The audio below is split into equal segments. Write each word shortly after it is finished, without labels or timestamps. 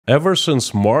Ever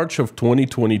since March of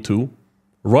 2022,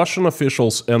 Russian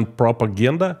officials and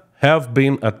propaganda have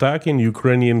been attacking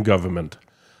Ukrainian government.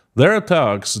 Their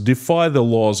attacks defy the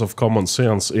laws of common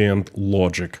sense and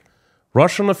logic.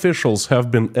 Russian officials have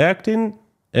been acting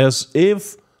as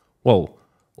if, well,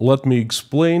 let me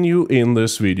explain you in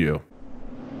this video.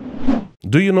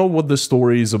 Do you know what this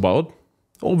story is about?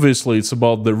 Obviously, it's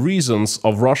about the reasons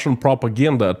of Russian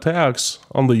propaganda attacks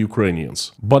on the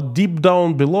Ukrainians. But deep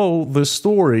down below, the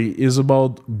story is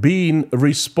about being a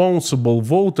responsible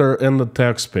voter and a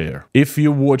taxpayer. If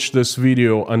you watch this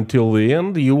video until the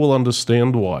end, you will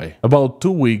understand why. About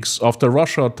 2 weeks after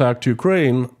Russia attacked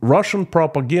Ukraine, Russian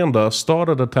propaganda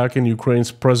started attacking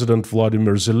Ukraine's President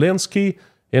Vladimir Zelensky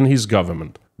and his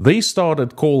government. They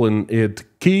started calling it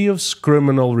Kyiv's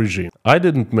criminal regime. I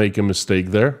didn't make a mistake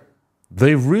there.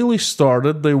 They really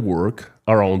started their work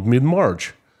around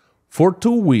mid-March. For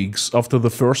 2 weeks after the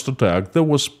first attack,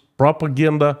 there was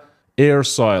propaganda air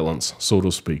silence, so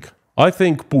to speak. I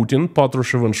think Putin,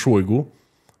 Patrushev and Shoigu,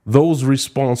 those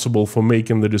responsible for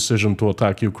making the decision to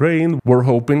attack Ukraine, were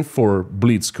hoping for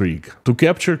blitzkrieg, to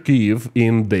capture Kyiv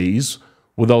in days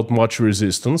without much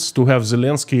resistance, to have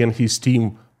Zelensky and his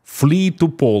team flee to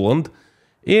Poland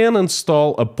and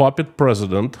install a puppet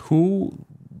president who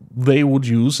they would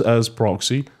use as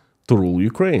proxy to rule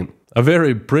Ukraine. A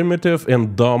very primitive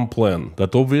and dumb plan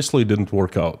that obviously didn't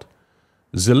work out.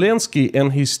 Zelensky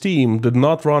and his team did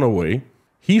not run away.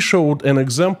 He showed an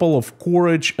example of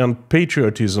courage and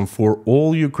patriotism for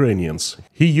all Ukrainians.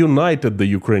 He united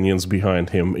the Ukrainians behind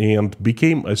him and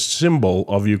became a symbol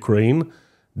of Ukraine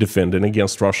defending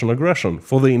against Russian aggression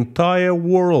for the entire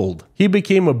world. He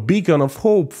became a beacon of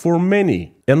hope for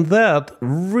many, and that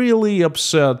really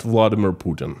upset Vladimir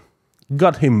Putin.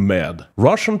 Got him mad.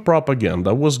 Russian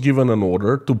propaganda was given an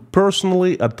order to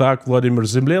personally attack Vladimir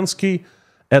Zelensky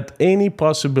at any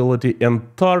possibility and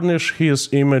tarnish his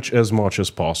image as much as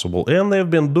possible, and they've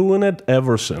been doing it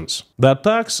ever since. The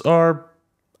attacks are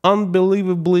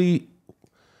unbelievably,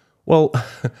 well,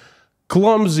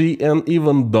 clumsy and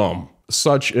even dumb,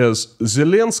 such as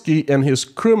Zelensky and his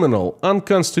criminal,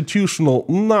 unconstitutional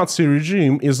Nazi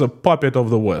regime is a puppet of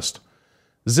the West.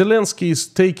 Zelensky is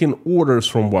taking orders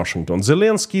from Washington.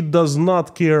 Zelensky does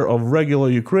not care of regular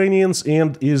Ukrainians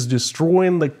and is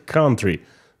destroying the country.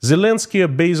 Zelensky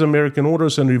obeys American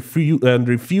orders and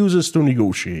refuses to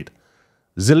negotiate.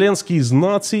 Zelensky is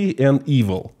Nazi and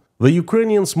evil. The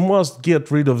Ukrainians must get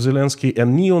rid of Zelensky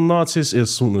and neo-Nazis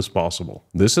as soon as possible.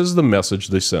 This is the message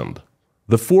they send.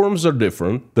 The forms are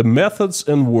different, the methods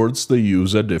and words they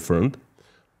use are different,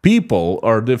 people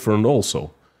are different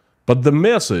also. But the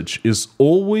message is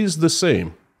always the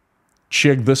same.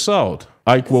 Check this out.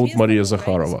 I quote Maria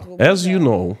Zakharova. As you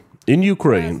know, in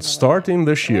Ukraine, starting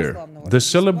this year, the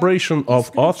celebration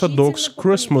of Orthodox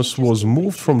Christmas was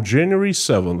moved from January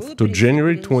 7th to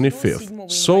January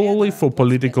 25th, solely for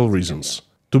political reasons.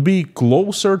 To be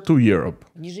closer to Europe.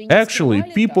 Actually,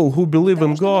 people who believe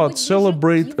in God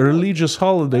celebrate religious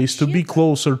holidays to be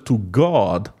closer to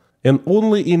God, and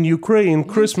only in Ukraine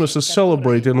Christmas is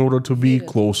celebrated in order to be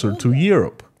closer to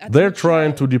Europe. They're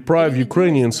trying to deprive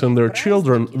Ukrainians and their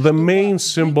children the main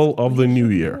symbol of the New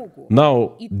Year.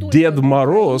 Now, Ded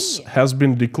Moroz has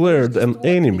been declared an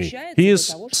enemy. He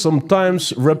is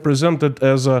sometimes represented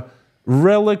as a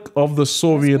relic of the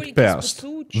Soviet past,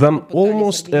 then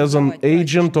almost as an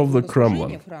agent of the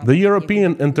Kremlin. The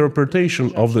European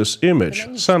interpretation of this image,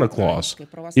 Santa Claus,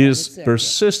 is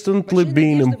persistently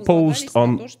being imposed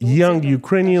on young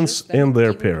Ukrainians and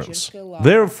their parents.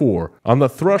 Therefore, on the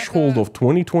threshold of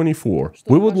 2024,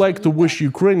 we would like to wish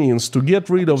Ukrainians to get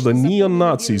rid of the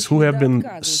neo-Nazis who have been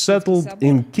settled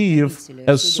in Kyiv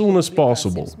as soon as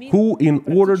possible, who, in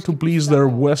order to please their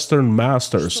Western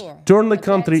masters, turn the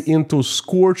country into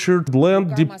scorched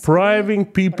land, depriving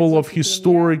people of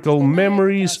historical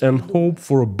memories and hope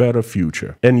for a better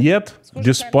future. And yet,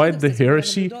 despite the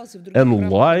heresy and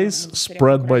lies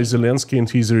spread by Zelensky and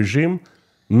his regime,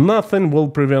 nothing will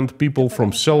prevent people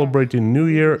from celebrating New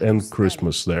Year and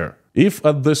Christmas there. If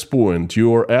at this point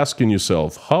you are asking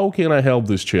yourself, how can I help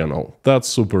this channel? That's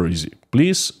super easy.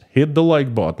 Please hit the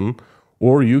like button,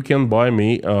 or you can buy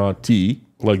me tea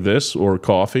like this or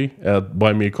coffee at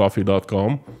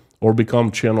buymeacoffee.com, or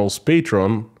become channel's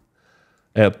patron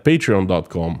at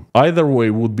patreon.com. Either way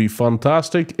would be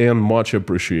fantastic and much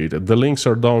appreciated. The links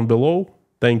are down below.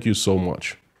 Thank you so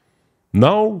much.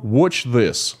 Now watch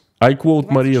this. I quote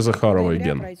Maria Zakharova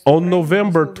again. On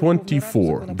November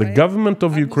 24, the government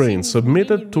of Ukraine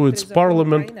submitted to its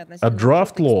parliament a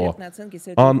draft law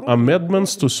on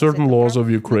amendments to certain laws of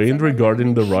Ukraine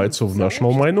regarding the rights of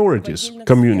national minorities,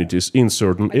 communities in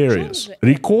certain areas.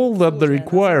 Recall that the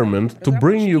requirement to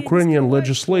bring Ukrainian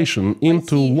legislation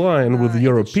into line with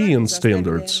European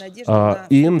standards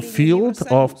in field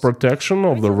of protection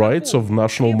of the rights of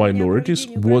national minorities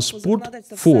was put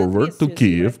forward to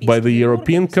Kiev by the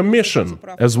European Commission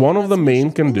as one of the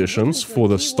main conditions for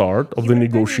the start of the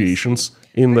negotiations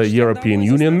in the European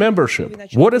Union membership.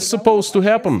 What is supposed to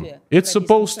happen? It's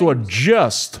supposed to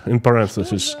adjust, in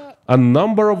parentheses, a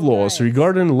number of laws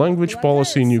regarding language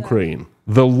policy in Ukraine.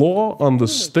 The law on the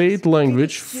state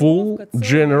language, full,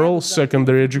 general,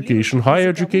 secondary education, higher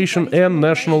education, and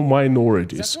national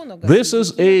minorities. This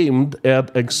is aimed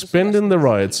at expanding the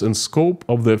rights and scope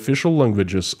of the official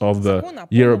languages of the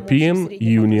European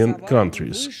Union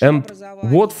countries. And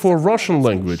what for Russian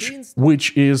language,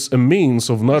 which is a means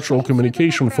of natural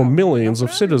communication for millions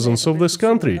of citizens of this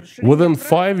country. Within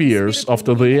 5 years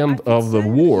after the end of the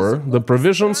war, the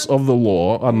provisions of the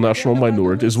law on national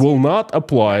minorities will not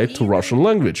apply to Russian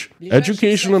language.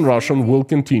 Education in Russian will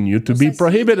continue to be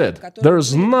prohibited. There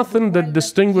is nothing that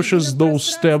distinguishes those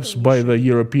steps by the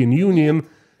European Union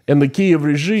and the Kiev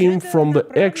regime from the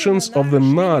actions of the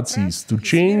Nazis to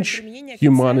change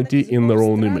humanity in their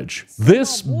own image.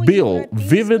 This bill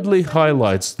vividly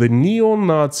highlights the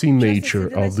neo-Nazi nature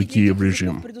of the Kiev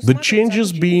regime. The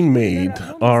changes being made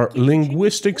are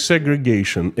linguistic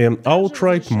segregation and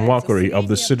outright mockery of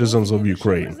the citizens of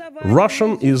Ukraine.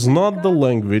 Russian is not the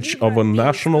language of a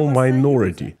national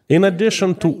minority. In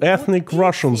addition to ethnic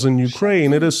Russians in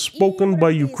Ukraine, it is spoken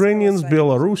by Ukrainians,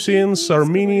 Belarusians,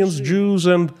 Armenians, Jews,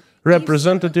 and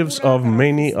representatives of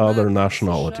many other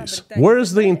nationalities. Where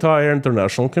is the entire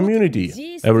international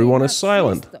community? Everyone is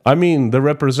silent. I mean, the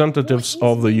representatives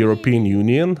of the European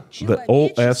Union, the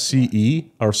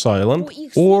OSCE, are silent,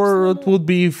 or it would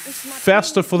be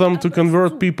faster for them to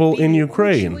convert people in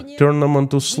Ukraine, turn them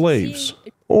into slaves.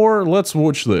 Or let's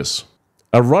watch this.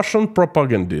 A Russian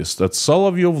propagandist at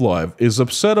Solovyov Live is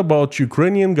upset about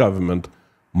Ukrainian government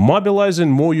mobilizing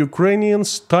more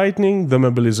Ukrainians, tightening the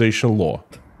mobilization law.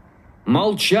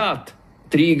 Молчат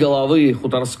 3 головы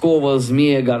хуторского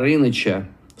змея Горыныча,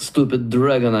 Stupid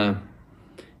Дрэгона.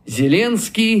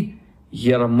 Зеленский,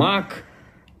 Ермак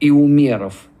и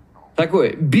Умеров.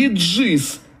 Такой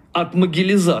биджиз от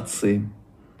могилизации.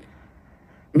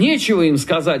 Нечего им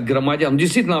сказать громадянам.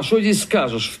 Действительно, а что здесь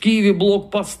скажешь? В Киеве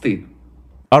блокпосты.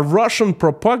 A Russian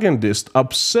propagandist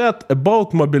upset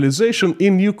about mobilization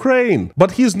in Ukraine,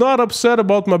 but he's not upset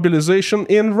about mobilization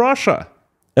in Russia.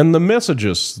 And the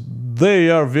messages, they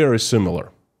are very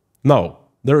similar. Now,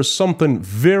 there is something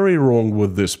very wrong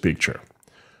with this picture.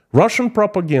 Russian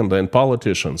propaganda and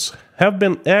politicians have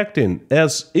been acting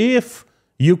as if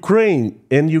Ukraine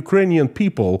and Ukrainian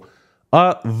people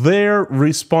are their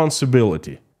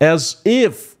responsibility, as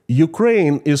if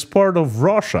Ukraine is part of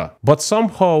Russia, but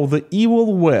somehow the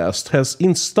evil West has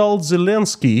installed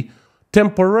Zelensky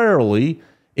temporarily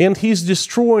and he's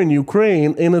destroying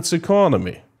Ukraine and its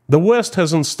economy. The West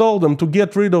has installed him to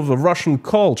get rid of the Russian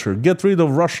culture, get rid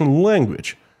of Russian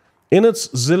language. And it's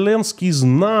Zelensky's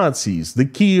Nazis, the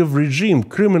Kiev regime,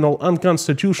 criminal,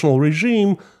 unconstitutional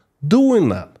regime, doing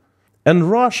that. And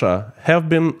Russia have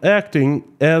been acting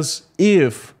as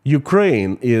if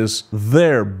Ukraine is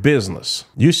their business.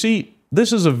 You see,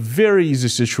 this is a very easy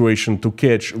situation to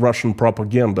catch Russian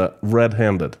propaganda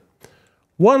red-handed.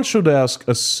 One should ask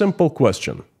a simple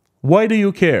question. Why do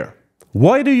you care?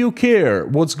 Why do you care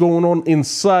what's going on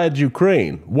inside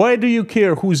Ukraine? Why do you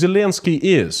care who Zelensky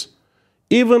is?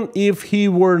 Even if he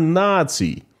were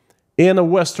Nazi and a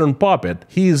Western puppet,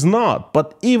 he is not.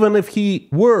 But even if he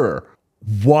were,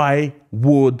 why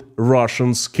would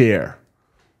Russians care?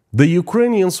 The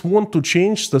Ukrainians want to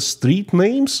change the street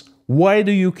names? Why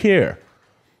do you care?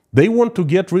 They want to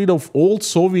get rid of old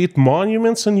Soviet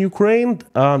monuments in Ukraine,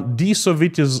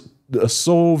 de-Sovietize,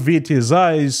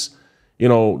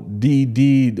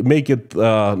 make it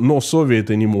no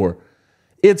Soviet anymore.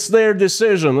 It's their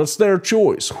decision, it's their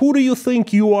choice. Who do you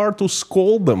think you are to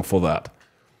scold them for that?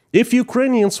 If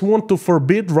Ukrainians want to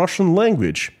forbid Russian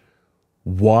language,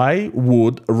 why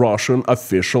would Russian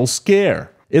officials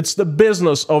care? It's the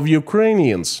business of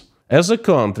Ukrainians. As a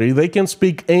country, they can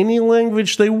speak any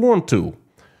language they want to.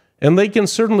 And they can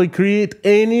certainly create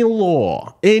any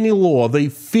law they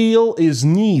feel is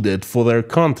needed for their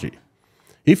country.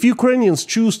 If Ukrainians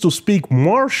choose to speak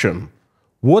Martian,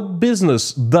 what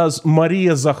business does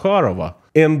Maria Zakharova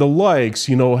and the likes,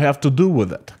 have to do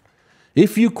with it?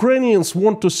 If Ukrainians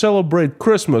want to celebrate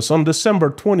Christmas on December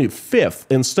 25th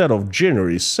instead of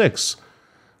January 6th,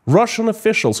 Russian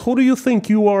officials, who do you think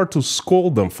you are to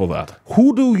scold them for that?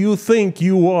 Who do you think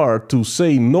you are to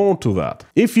say no to that?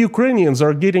 If Ukrainians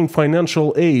are getting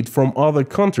financial aid from other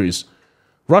countries,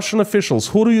 Russian officials,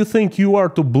 who do you think you are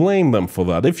to blame them for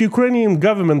that? If Ukrainian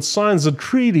government signs a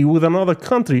treaty with another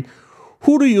country,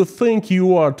 who do you think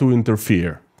you are to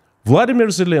interfere? Vladimir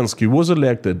Zelensky was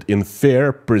elected in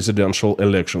fair presidential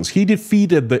elections. He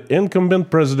defeated the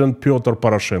incumbent president Pyotr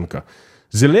Poroshenko.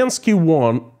 Zelensky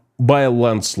won by a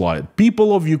landslide.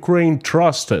 People of Ukraine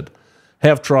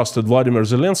have trusted Vladimir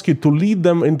Zelensky to lead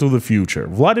them into the future.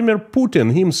 Vladimir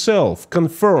Putin himself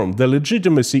confirmed the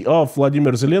legitimacy of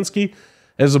Vladimir Zelensky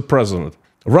as a president.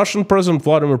 Russian President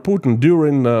Vladimir Putin,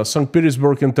 during St.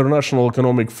 Petersburg International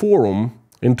Economic Forum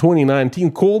in 2019,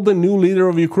 called the new leader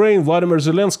of Ukraine, Vladimir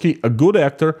Zelensky, a good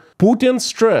actor. Putin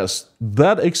stressed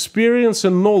that experience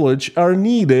and knowledge are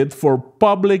needed for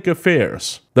public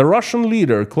affairs. The Russian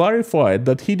leader clarified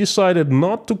that he decided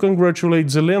not to congratulate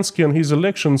Zelensky on his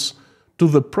elections to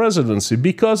the presidency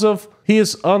because of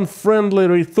his unfriendly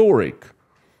rhetoric.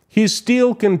 He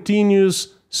still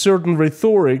continues certain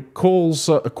rhetoric,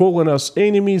 calling us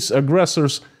enemies,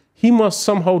 aggressors. He must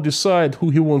somehow decide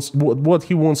what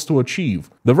he wants to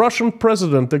achieve. The Russian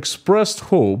president expressed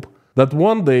hope that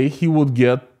one day he would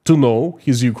get to know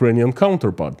his Ukrainian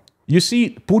counterpart. You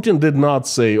see, Putin did not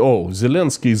say, oh,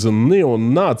 Zelensky is a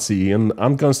neo-Nazi and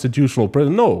unconstitutional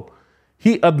president. No,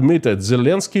 he admitted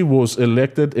Zelensky was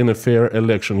elected in a fair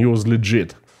election. He was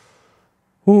legit.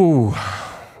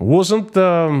 Wasn't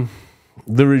the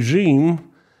regime,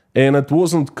 and it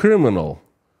wasn't criminal,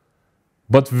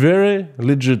 but very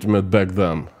legitimate back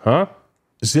then, huh?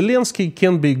 Zelensky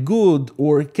can be good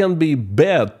or can be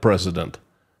bad president,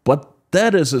 but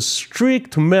that is a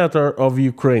strict matter of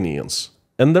Ukrainians.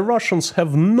 And the Russians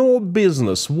have no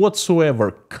business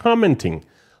whatsoever commenting,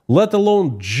 let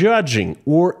alone judging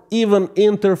or even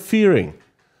interfering.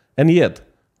 And yet,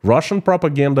 Russian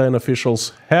propaganda and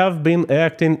officials have been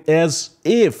acting as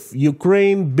if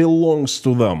Ukraine belongs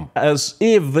to them, as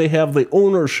if they have the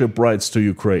ownership rights to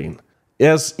Ukraine,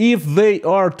 as if they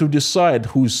are to decide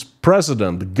whose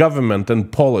president, government,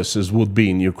 and policies would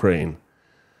be in Ukraine.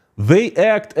 They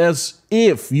act as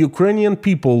if Ukrainian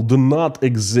people do not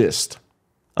exist.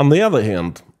 On the other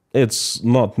hand, it's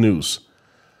not news.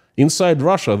 Inside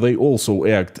Russia, they also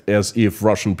act as if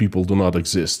Russian people do not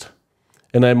exist.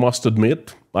 And I must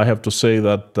admit, I have to say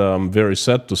that I'm very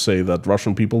sad to say that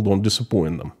Russian people don't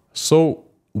disappoint them. So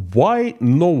why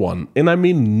no one, and I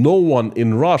mean no one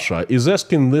in Russia, is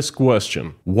asking this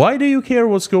question? Why do you care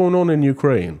what's going on in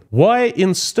Ukraine? Why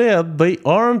instead they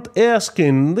aren't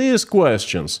asking these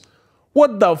questions?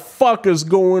 What the fuck is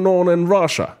going on in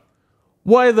Russia?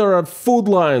 Why there are food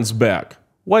lines back?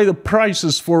 Why the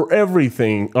prices for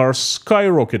everything are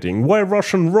skyrocketing? Why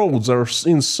Russian roads are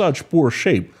in such poor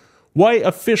shape? Why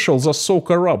officials are so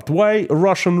corrupt? Why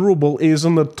Russian ruble is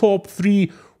in the top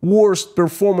 3 worst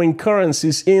performing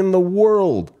currencies in the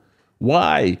world?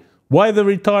 Why? Why the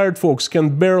retired folks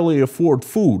can barely afford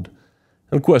food?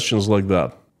 And questions like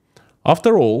that.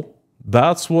 After all,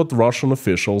 that's what Russian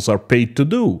officials are paid to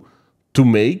do, to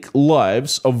make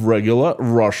lives of regular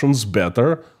Russians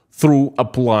better through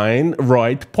applying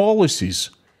right policies.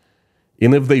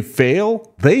 And if they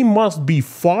fail, they must be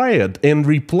fired and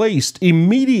replaced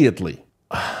immediately.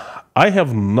 I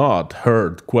have not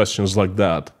heard questions like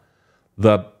that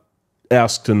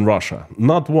asked in Russia,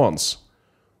 not once.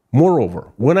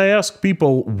 Moreover, when I ask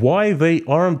people why they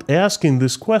aren't asking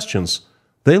these questions,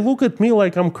 they look at me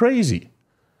like I'm crazy.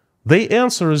 Their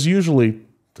answer is usually,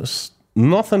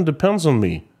 nothing depends on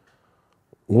me.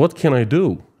 What can I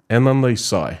do? And then they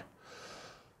sigh.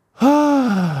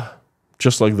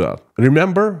 Just like that.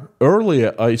 Remember,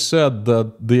 earlier I said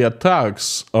that the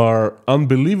attacks are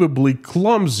unbelievably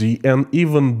clumsy and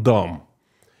even dumb.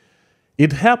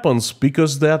 It happens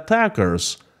because the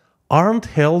attackers aren't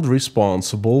held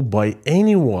responsible by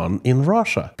anyone in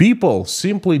Russia. People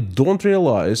simply don't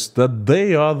realize that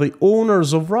they are the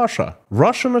owners of Russia.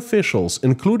 Russian officials,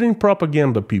 including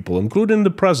propaganda people, including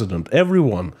the president,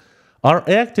 everyone, are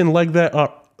acting like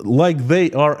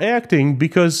they are acting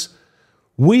because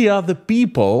we are the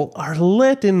people are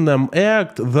letting them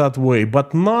act that way,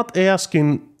 but not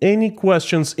asking any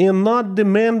questions and not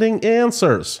demanding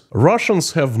answers.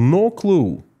 Russians have no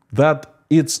clue that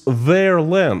it's their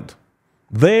land.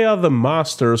 They are the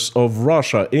masters of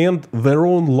Russia and their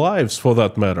own lives, for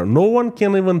that matter. No one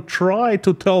can even try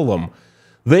to tell them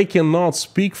they cannot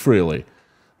speak freely.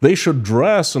 They should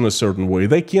dress in a certain way.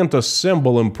 They can't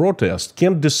assemble and protest,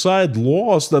 can't decide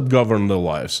laws that govern their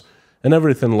lives. and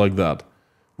everything like that.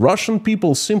 Russian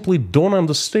people simply don't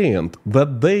understand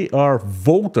that they are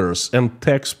voters and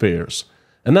taxpayers.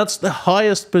 And that's the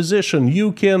highest position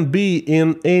you can be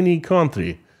in any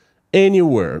country,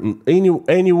 anywhere,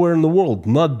 anywhere in the world,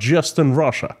 not just in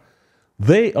Russia.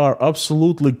 They are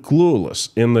absolutely clueless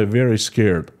and they're very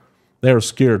scared. They're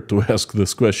scared to ask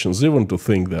these questions, even to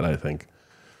think that, I think.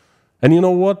 And you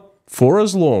know what? For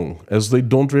as long as they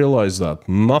don't realize that,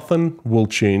 nothing will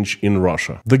change in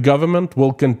Russia. The government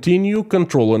will continue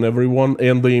controlling everyone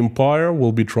and the empire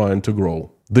will be trying to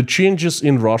grow. The changes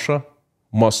in Russia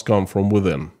must come from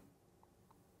within.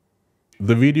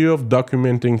 The video of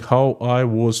documenting how I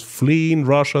was fleeing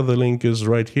Russia, the link is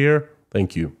right here.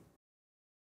 Thank you.